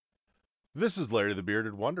This is Larry the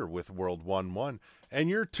Bearded Wonder with World 1-1, and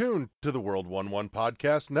you're tuned to the World 1-1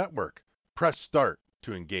 Podcast Network. Press start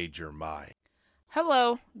to engage your mind.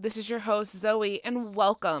 Hello, this is your host Zoe, and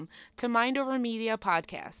welcome to Mind Over Media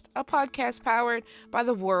Podcast, a podcast powered by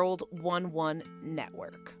the World 1-1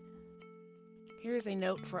 Network. Here's a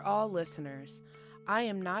note for all listeners. I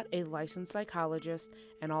am not a licensed psychologist,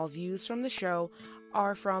 and all views from the show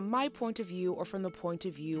are from my point of view or from the point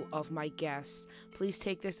of view of my guests. Please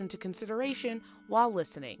take this into consideration while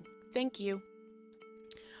listening. Thank you.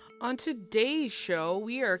 On today's show,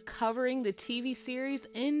 we are covering the TV series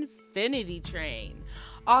Infinity Train.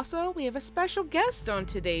 Also, we have a special guest on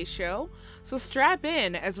today's show, so strap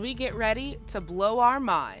in as we get ready to blow our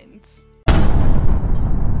minds.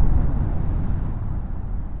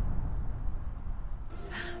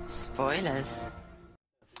 Spoilers.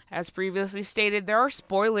 As previously stated, there are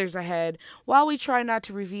spoilers ahead. While we try not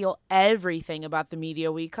to reveal everything about the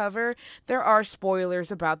media we cover, there are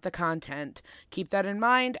spoilers about the content. Keep that in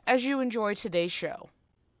mind as you enjoy today's show.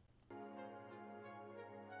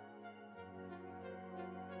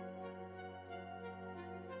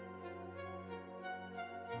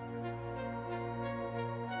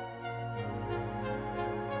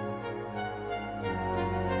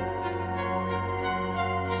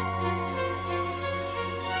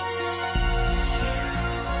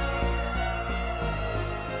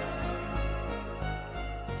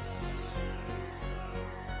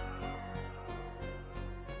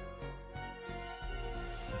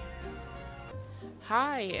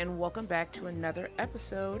 Hi, and welcome back to another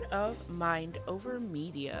episode of Mind Over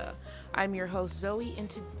Media. I'm your host, Zoe, and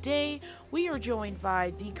today we are joined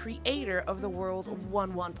by the creator of the World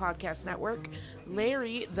 1-1 Podcast Network,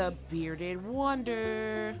 Larry the Bearded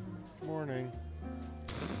Wonder. Morning.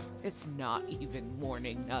 It's not even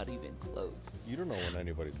morning, not even close. You don't know when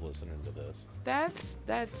anybody's listening to this.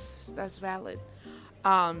 That's valid.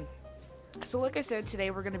 So like I said, today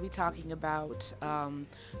we're going to be talking about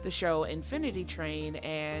the show Infinity Train,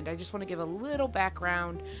 and I just want to give a little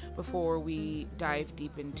background before we dive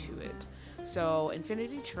deep into it. So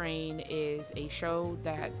Infinity Train is a show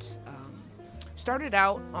that started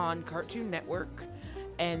out on Cartoon Network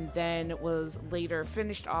and then was later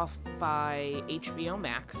finished off by HBO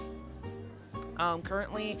Max.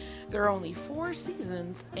 Currently, there are only 4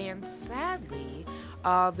 seasons, and sadly,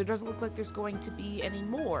 there doesn't look like there's going to be any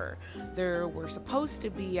more. There were supposed to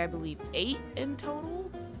be, I believe, 8 in total.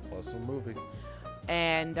 Plus a movie.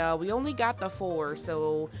 And we only got the 4,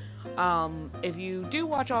 so if you do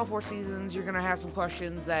watch all 4 seasons, you're going to have some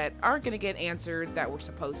questions that aren't going to get answered that were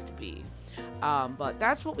supposed to be. But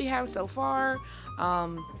that's what we have so far.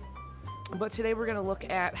 But today we're going to look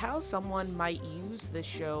at how someone might use this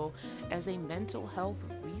show as a mental health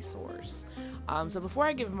resource. So before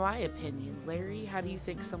I give my opinion, Larry, how do you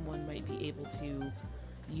think someone might be able to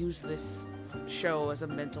use this show as a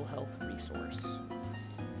mental health resource?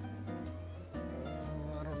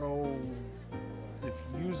 I don't know if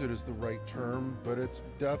use it is the right term, but it's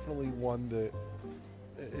definitely one that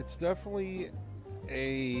it's definitely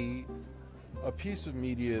a piece of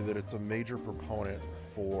media that it's a major proponent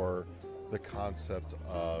for the concept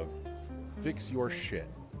of fix your shit.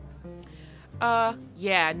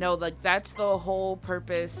 Yeah, no, like that's the whole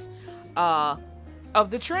purpose of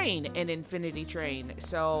the train in Infinity Train.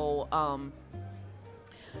 So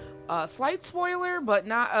slight spoiler, but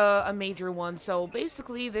not a major one. So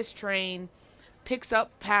basically this train picks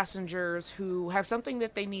up passengers who have something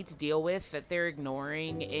that they need to deal with that they're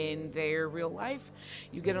ignoring in their real life.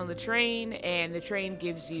 You get on the train and the train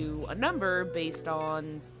gives you a number based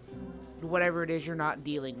on whatever it is you're not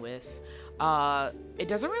dealing with. It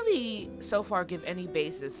doesn't really so far give any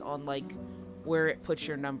basis on like where it puts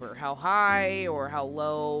your number, how high or how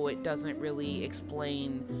low. It doesn't really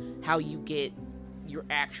explain how you get your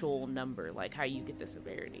actual number, like how you get the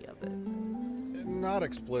severity of it. Not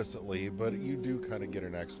explicitly, but you do kind of get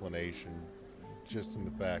an explanation just in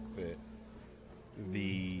the fact that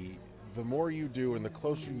the more you do and the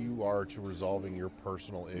closer you are to resolving your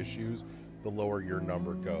personal issues, the lower your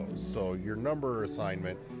number goes. So your number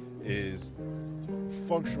assignment is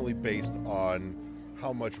functionally based on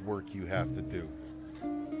how much work you have to do.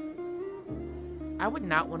 I would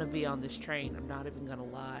not want to be on this train, I'm not even gonna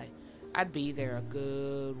lie. I'd be there a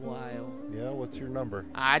good while. Yeah, what's your number?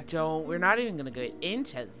 We're not even gonna get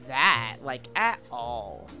into that, like, at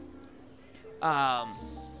all.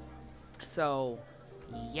 So,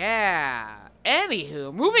 yeah.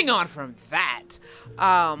 Anywho, moving on from that.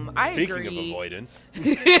 I Speaking agree. of avoidance.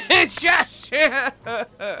 Shush!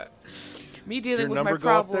 Me dealing with my number go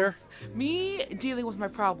up there? problems. Me dealing with my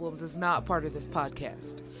problems is not part of this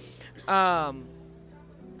podcast.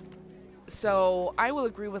 So I will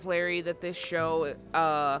agree with Larry that this show,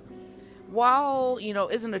 while,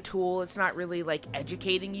 isn't a tool, it's not really like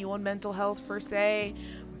educating you on mental health per se,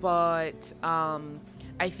 but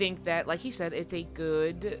I think that, like he said, it's a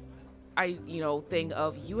good, thing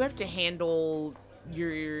of you have to handle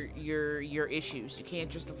your issues. You can't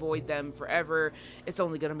just avoid them forever. It's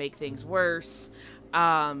only going to make things worse.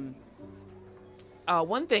 One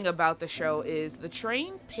thing about the show is the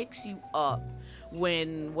train picks you up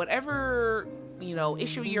when whatever,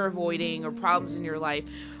 issue you're avoiding or problems in your life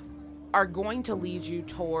are going to lead you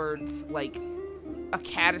towards like a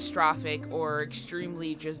catastrophic or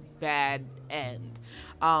extremely just bad end.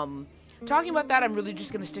 Talking about that, I'm really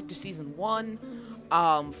just going to stick to season 1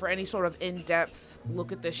 for any sort of in-depth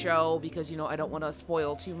look at the show, because I don't want to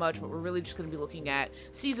spoil too much, but we're really just going to be looking at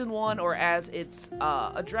season 1, or as it's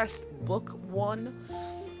addressed, book 1.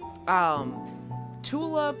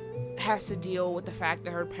 Tulip has to deal with the fact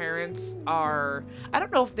that her parents are, I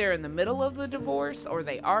don't know if they're in the middle of the divorce or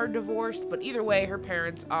they are divorced, but either way, her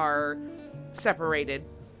parents are separated.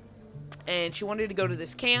 And she wanted to go to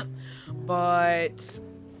this camp, but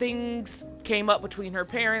things came up between her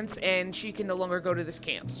parents and she can no longer go to this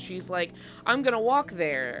camp. So she's like, I'm gonna walk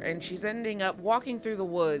there, and she's ending up walking through the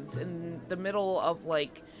woods in the middle of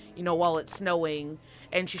while it's snowing,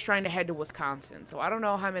 and she's trying to head to Wisconsin. So I don't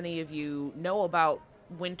know how many of you know about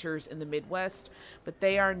winters in the Midwest, but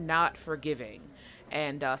they are not forgiving.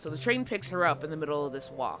 And so the train picks her up in the middle of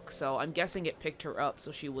this walk. So I'm guessing it picked her up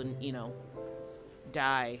so she wouldn't,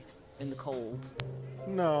 die in the cold.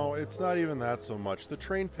 No, it's not even that so much. The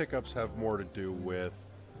train pickups have more to do with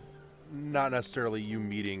not necessarily you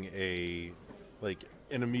meeting an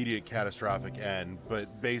immediate catastrophic end,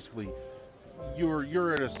 but basically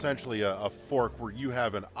you're at essentially a fork where you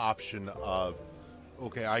have an option of,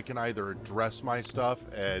 okay, I can either address my stuff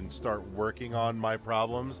and start working on my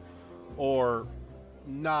problems, or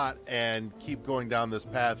not and keep going down this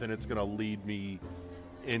path, and it's going to lead me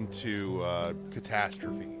into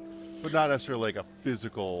catastrophe. But not necessarily like a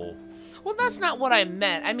physical... Well, that's not what I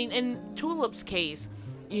meant. I mean, in Tulip's case,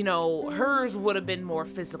 hers would have been more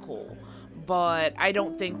physical. But I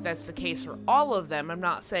don't think that's the case for all of them. I'm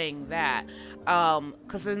not saying that.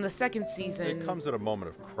 Because in the second season... It comes at a moment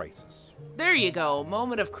of crisis. There you go.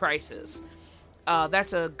 Moment of crisis.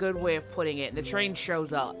 That's a good way of putting it. The train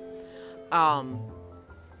shows up.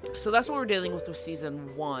 So that's what we're dealing with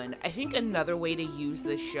season 1. I think another way to use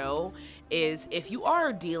this show is if you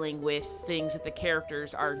are dealing with things that the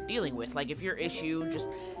characters are dealing with. Like if your issue just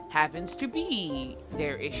happens to be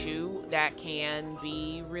their issue, that can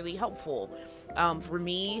be really helpful. For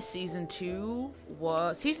me, season 2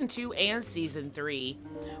 and season 3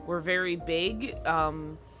 were very big,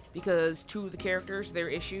 because two of the characters, their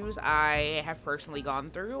issues, I have personally gone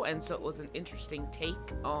through, and so it was an interesting take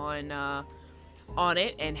on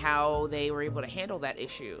it and how they were able to handle that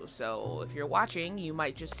issue. So if you're watching, you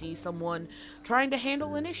might just see someone trying to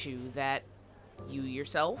handle an issue that you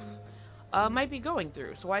yourself might be going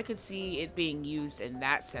through. So I could see it being used in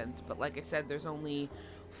that sense. But like I said, there's only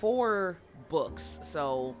 4 books,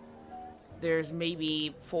 so there's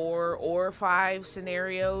maybe 4 or 5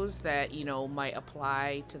 scenarios that might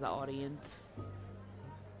apply to the audience.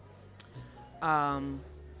 What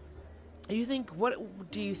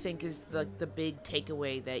do you think is the big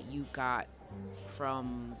takeaway that you got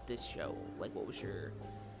from this show? Like, what was your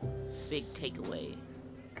big takeaway?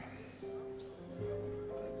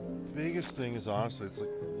 The biggest thing is, honestly, it's like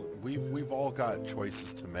we've all got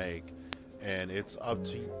choices to make, and it's up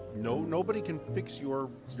to you. Nobody can fix your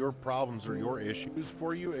problems or your issues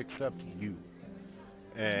for you except you.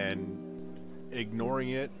 And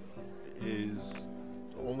ignoring it is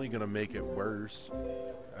only going to make it worse.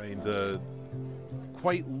 I mean,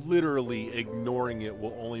 quite literally ignoring it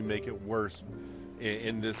will only make it worse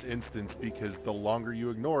in this instance, because the longer you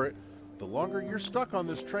ignore it, the longer you're stuck on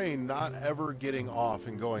this train, not ever getting off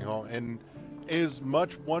and going home. And as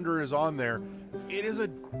much wonder is on there, it is a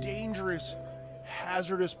dangerous,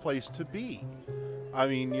 hazardous place to be. I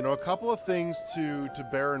mean, a couple of things to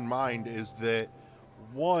bear in mind is that,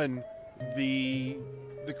 one, the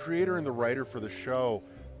creator and the writer for the show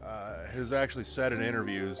has actually said in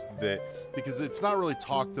interviews that, because it's not really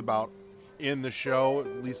talked about in the show,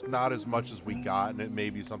 at least not as much as we got, and it may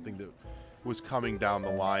be something that was coming down the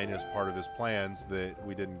line as part of his plans that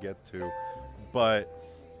we didn't get to, but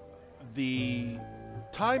the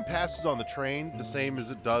time passes on the train the same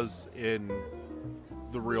as it does in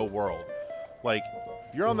the real world. Like,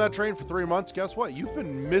 if you're on that train for 3 months, guess what? You've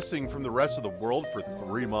been missing from the rest of the world for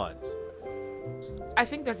 3 months. I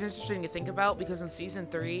think that's interesting to think about, because in season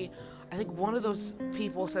 3, I think one of those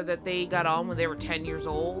people said that they got on when they were 10 years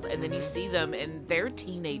old, and then you see them and they're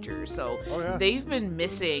teenagers, so they've been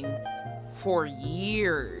missing for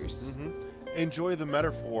years. Enjoy the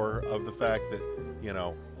metaphor of the fact that, you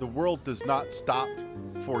know, the world does not stop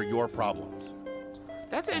for your problems.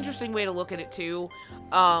 That's an interesting way to look at it too.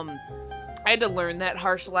 I had to learn that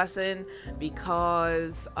harsh lesson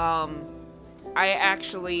because I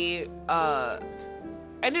actually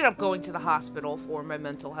ended up going to the hospital for my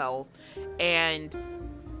mental health, and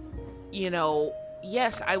you know,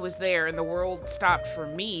 yes, I was there and the world stopped for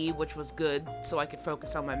me, which was good, so I could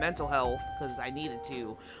focus on my mental health because I needed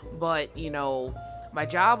to. But you know, my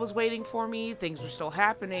job was waiting for me, things were still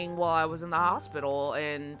happening while I was in the hospital,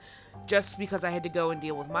 and just because I had to go and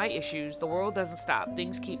deal with my issues, the world doesn't stop.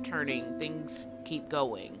 Things keep turning, things keep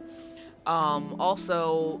going.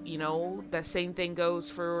 Also, you know, the same thing goes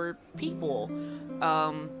for people.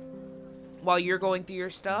 While you're going through your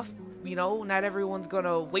stuff, you know, not everyone's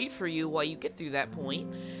gonna wait for you while you get through that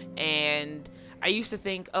point. And I used to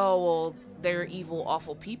think, oh, well, they're evil,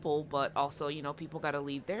 awful people, but also, you know, people gotta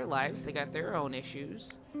lead their lives. They got their own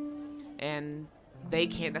issues. And they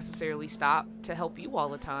can't necessarily stop to help you all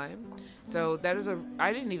the time. So that is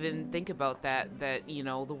I didn't even think about that, you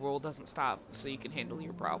know, the world doesn't stop so you can handle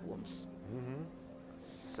your problems.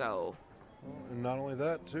 So. And not only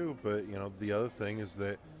that too, but, you know, the other thing is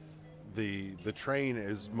that the train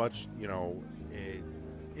is much, you know,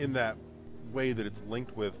 in that way that it's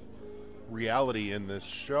linked with reality in this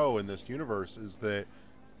show, in this universe, is that,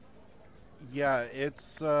 yeah,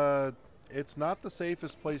 it's not the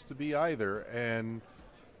safest place to be either, and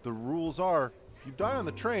the rules are, if you die on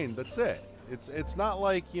the train, that's it. It's not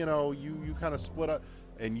like, you know, you kind of split up,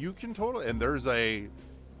 and you can totally, and there's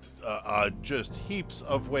just heaps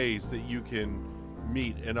of ways that you can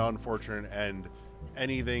meet an unfortunate end.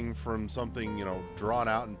 Anything from something, you know, drawn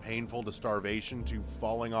out and painful to starvation to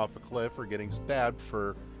falling off a cliff or getting stabbed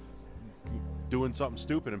for doing something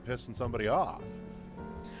stupid and pissing somebody off.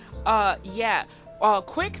 Yeah.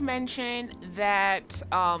 Quick mention that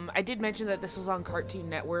I did mention that this was on Cartoon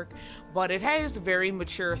Network, but it has very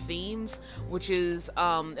mature themes, which is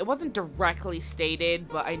it wasn't directly stated,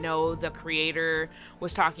 but I know the creator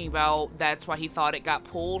was talking about that's why he thought it got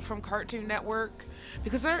pulled from Cartoon Network,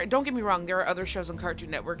 because don't get me wrong, there are other shows on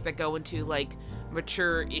Cartoon Network that go into like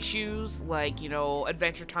mature issues, like, you know,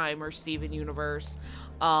 Adventure Time or Steven Universe,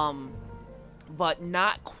 but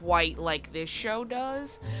not quite like this show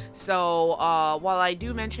does. So while I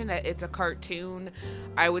do mention that it's a cartoon,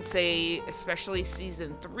 I would say especially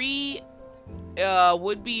season 3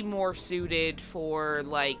 would be more suited for,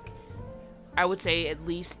 like, I would say at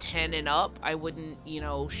least 10 and up. I wouldn't, you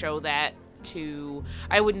know,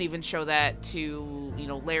 I wouldn't even show that to, you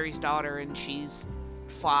know, Larry's daughter and she's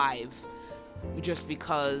 5, just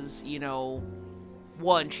because, you know,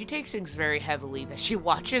 one, she takes things very heavily that she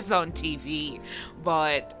watches on TV,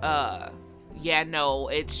 but yeah, no,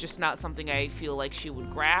 it's just not something I feel like she would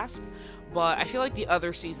grasp. But I feel like the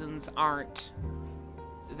other seasons aren't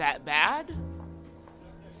that bad.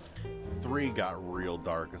 3 got real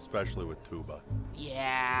dark, especially with Tuba.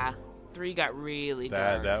 Yeah, 3 got really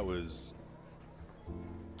dark. That was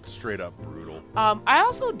straight up brutal. I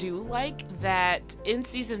also do like that in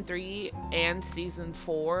season 3 and season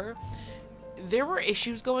 4, there were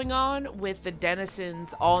issues going on with the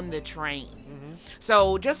denizens on the train.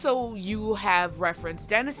 So just so you have reference,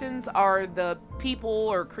 denizens are the people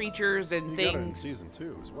or creatures and things. You got it in season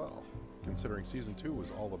 2 as well, considering season 2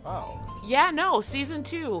 was all about. Yeah, no, season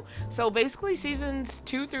 2. So basically seasons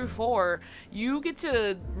 2 through 4, you get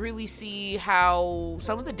to really see how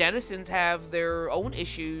some of the denizens have their own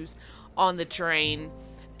issues on the train.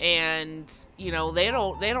 And, you know, they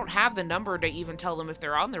don't have the number to even tell them if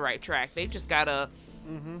they're on the right track. They just gotta,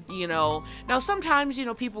 you know. Now, sometimes, you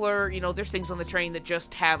know, people are, you know, there's things on the train that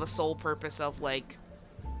just have a sole purpose of, like,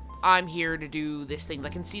 I'm here to do this thing.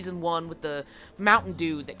 Like in season 1 with the mountain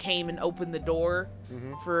dude that came and opened the door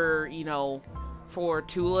for, you know, for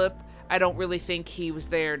Tulip. I don't really think he was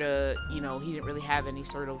there to, you know, he didn't really have any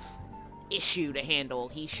sort of issue to handle.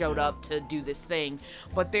 He showed up to do this thing.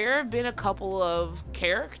 But there have been a couple of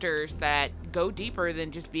characters that go deeper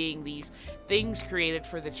than just being these things created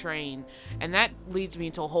for the train. And that leads me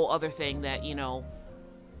into a whole other thing that, you know,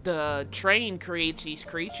 the train creates these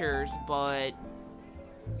creatures, but,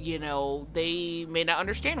 you know, they may not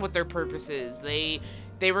understand what their purpose is.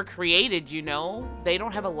 They were created, you know. They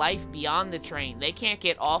don't have a life beyond the train. They can't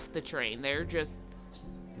get off the train. They're just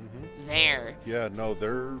there. Yeah, no,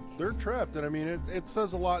 they're trapped. And I mean, it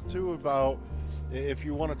says a lot too about, if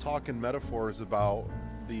you want to talk in metaphors about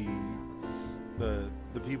the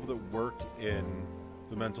people that work in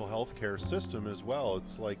the mental health care system as well.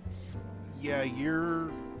 It's like, yeah,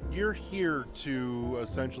 you're here to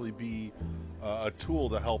essentially be a tool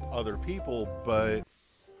to help other people, but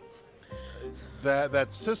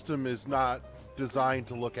that system is not designed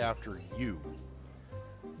to look after you.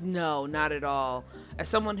 No, not at all. As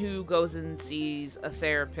someone who goes and sees a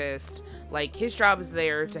therapist, like his job is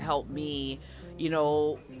there to help me,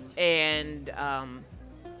 and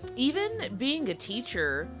even being a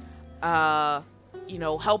teacher,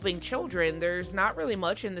 helping children, there's not really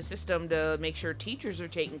much in the system to make sure teachers are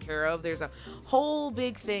taken care of. There's a whole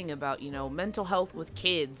big thing about, mental health with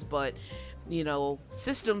kids, but,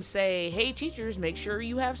 systems say, hey, teachers, make sure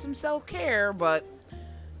you have some self-care, but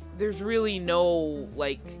there's really no,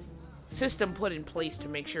 system put in place to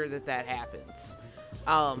make sure that happens.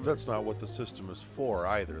 But that's not what the system is for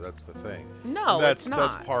either. That's the thing. No, it's not.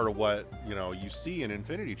 That's part of what, you see in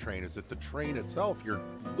Infinity Train, is that the train itself, your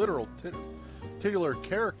literal titular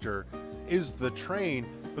character is the train,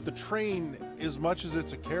 but the train, as much as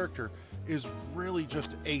it's a character, is really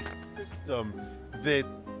just a system that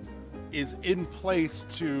is in place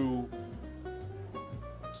to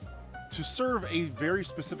serve a very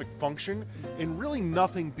specific function, and really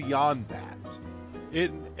nothing beyond that.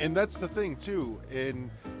 And that's the thing too.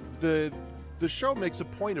 And the show makes a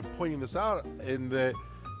point of pointing this out, in that,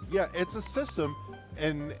 yeah, it's a system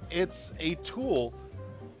and it's a tool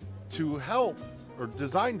to help, or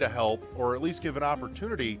designed to help, or at least give an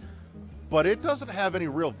opportunity, but it doesn't have any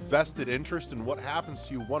real vested interest in what happens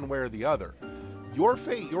to you one way or the other. Your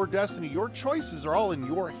fate, your destiny, your choices are all in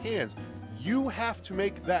your hands. You have to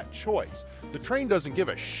make that choice. The train doesn't give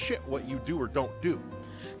a shit what you do or don't do.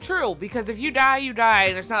 True, because if you die, you die,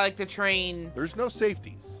 and it's not like the train... There's no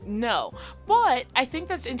safeties. No. But I think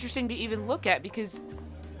that's interesting to even look at, because...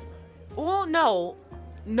 Well, no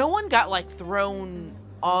one got, thrown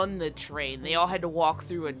on the train. They all had to walk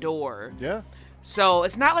through a door. Yeah. So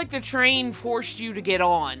it's not like the train forced you to get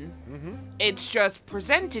on. Mm-hmm. It's just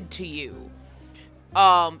presented to you.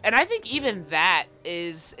 And I think even that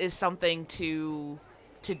is something to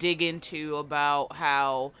dig into, about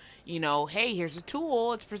how, hey, here's a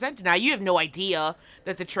tool, it's presented. Now, you have no idea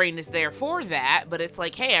that the train is there for that, but it's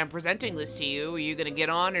like, hey, I'm presenting this to you. Are you going to get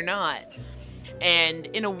on or not? And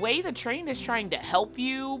in a way, the train is trying to help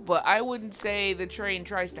you, but I wouldn't say the train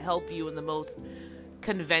tries to help you in the most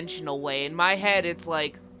conventional way. In my head, it's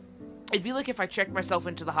like, it'd be like if I checked myself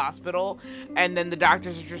into the hospital, and then the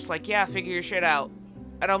doctors are just like, yeah, figure your shit out.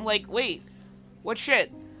 And I'm like, wait, what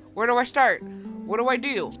shit? Where do I start? What do I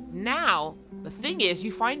do? Now, the thing is,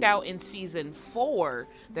 you find out in season 4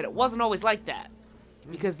 that it wasn't always like that.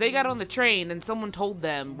 Because they got on the train and someone told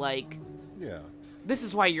them, yeah, this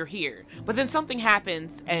is why you're here. But then something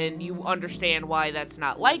happens and you understand why that's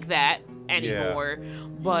not like that anymore.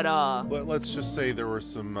 Yeah. But, let's just say there were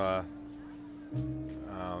some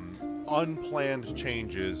unplanned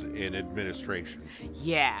changes in administration.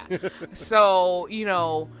 Yeah. So,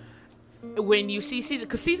 when you see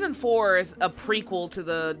because season 4 is a prequel to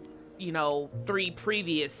the 3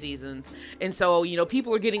 previous seasons, and so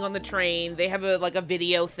people are getting on the train. They have a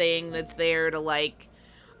video thing that's there to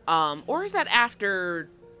or is that after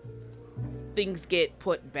things get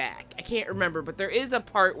put back? I can't remember, but there is a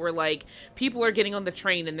part where people are getting on the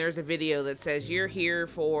train and there's a video that says you're here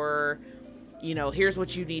for here's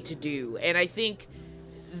what you need to do. And I think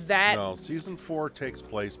that... No, season 4 takes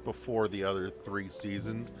place before the other 3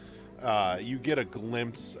 seasons. You get a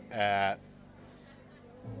glimpse at...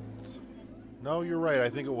 No, you're right. I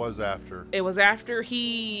think it was after. It was after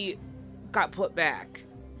he got put back.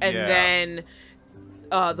 And yeah. Then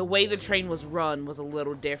the way the train was run was a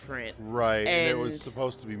little different. Right, and it was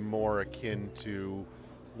supposed to be more akin to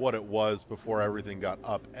what it was before everything got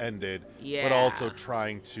upended. Yeah. But also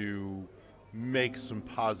trying to make some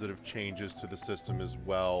positive changes to the system as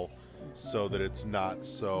well, so that it's not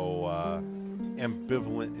so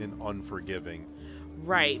ambivalent and unforgiving.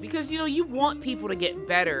 Right, because you want people to get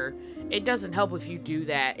better. It doesn't help if you do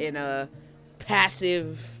that in a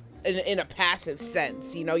passive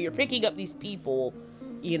sense. You're picking up these people,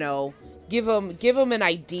 give them an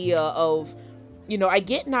idea of, I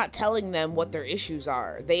get not telling them what their issues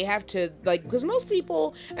are. They have to, because most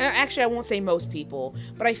people, and actually I won't say most people,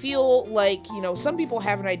 but I feel like, some people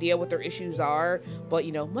have an idea what their issues are, but,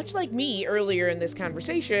 much like me earlier in this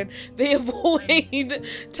conversation, they avoid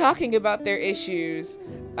talking about their issues.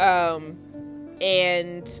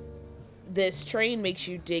 And this train makes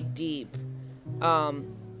you dig deep.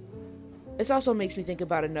 This also makes me think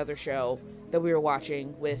about another show that we were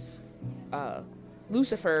watching with,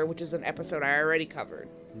 Lucifer, which is an episode I already covered,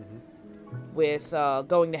 with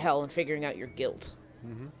going to hell and figuring out your guilt.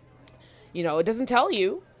 It doesn't tell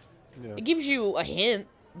you. Yeah. It gives you a hint,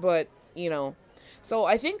 but so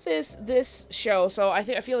I think this show. So I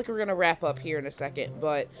feel like we're gonna wrap up here in a second,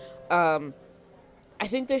 but I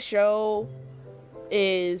think this show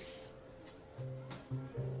is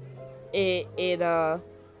it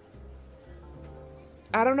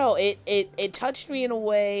I don't know, it touched me in a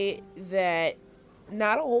way that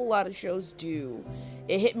not a whole lot of shows do.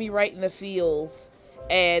 It hit me right in the feels,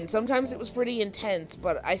 and sometimes it was pretty intense,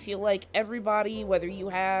 but I feel like everybody, whether you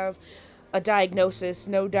have a diagnosis,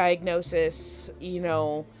 no diagnosis,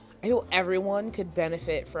 I feel everyone could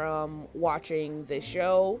benefit from watching this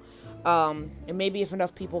show. And maybe if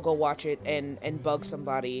enough people go watch it and bug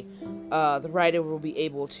somebody, the writer will be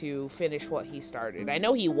able to finish what he started. I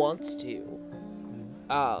know he wants to.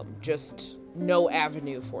 Just no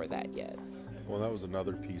avenue for that yet. Well, that was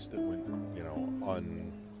another piece that went,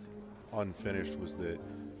 unfinished, was that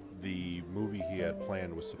the movie he had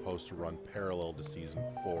planned was supposed to run parallel to season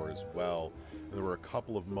 4 as well. And there were a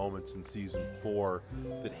couple of moments in season 4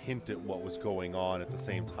 that hinted what was going on at the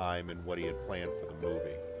same time and what he had planned for the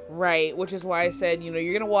movie. Right, which is why I said,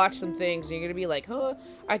 you're gonna watch some things and you're gonna be like, huh,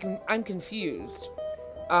 I'm confused.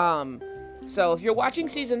 So if you're watching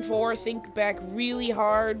season 4, think back really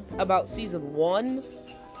hard about season 1,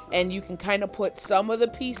 and you can kind of put some of the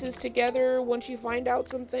pieces together once you find out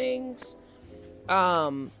some things.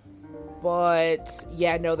 But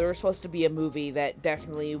yeah, no, there was supposed to be a movie that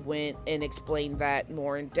definitely went and explained that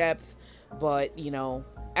more in depth, but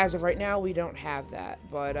as of right now, we don't have that.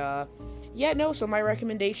 But yeah, no, so my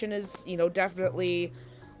recommendation is, definitely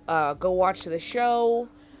go watch the show.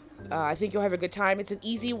 I think you'll have a good time. It's an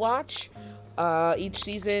easy watch. Each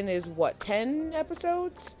season is 10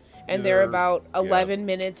 episodes? And they're about 11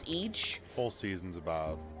 minutes each. Whole season's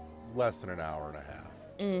about less than an hour and a half.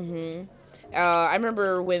 Mm-hmm. I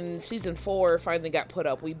remember when season 4 finally got put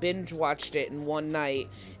up, we binge watched it in one night.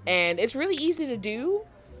 And it's really easy to do,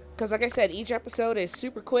 because like I said, each episode is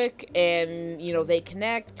super quick, and, they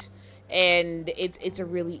connect, and it's a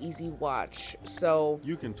really easy watch. So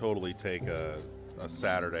you can totally take a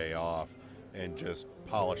Saturday off and just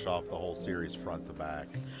polish off the whole series front to back.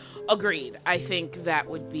 Agreed. I think that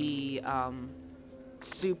would be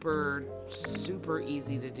super, super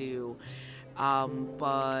easy to do.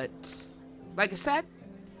 But like I said,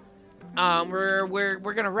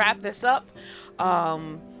 we're gonna wrap this up.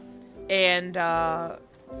 And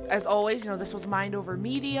as always, this was Mind Over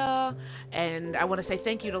Media, and I want to say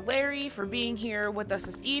thank you to Larry for being here with us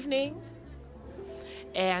this evening.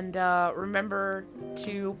 And remember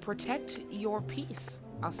to protect your peace.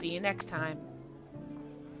 I'll see you next time.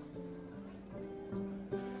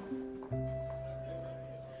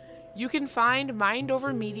 You can find Mind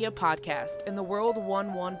Over Media Podcast in the World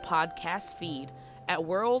 11 podcast feed at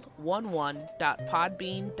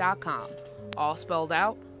world11.podbean.com. All spelled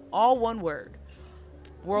out, all one word.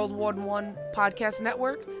 World 11 Podcast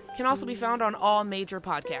Network can also be found on all major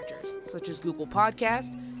podcatchers, such as Google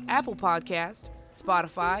Podcast, Apple Podcast,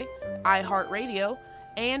 Spotify, iHeartRadio,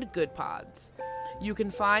 and Good Pods. You can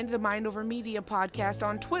find the Mind Over Media podcast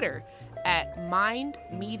on Twitter at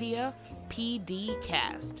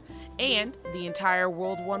MindMediaPDcast, and the entire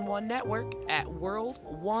World 11 network at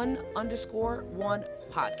World1_1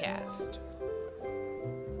 podcast.